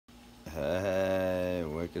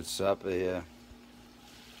Wicked supper here.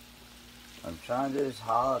 I'm trying to do this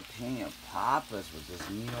jalapeno poppers with this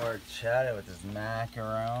New York cheddar, with this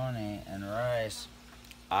macaroni and rice.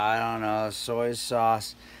 I don't know, soy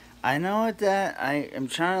sauce. I know what that. I am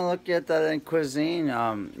trying to look at that in cuisine.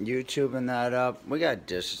 YouTubing that up. We got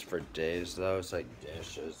dishes for days though. It's like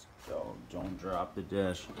dishes. So don't drop the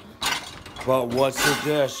dish. But what's the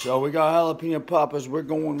dish? Oh, we got jalapeno poppers. We're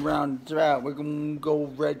going round that. We're gonna go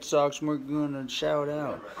Red Sox. We're gonna shout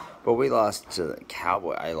out. But we lost to the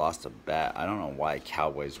Cowboy. I lost a bet. I don't know why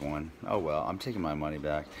Cowboys won. Oh well, I'm taking my money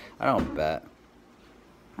back. I don't bet.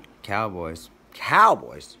 Cowboys.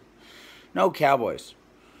 Cowboys. No Cowboys.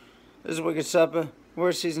 This is Wicked Supper.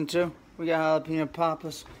 We're season 2. We got jalapeno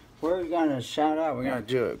poppers. We're gonna shout out. We're gonna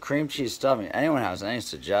do it. Cream cheese stuffing. Anyone has any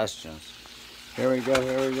suggestions? Here we go,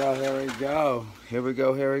 here we go, here we go. Here we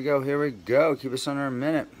go, here we go, here we go. Keep us under a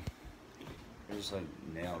minute. I just like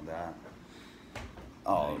nailed that.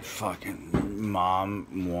 Oh, fucking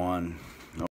mom won.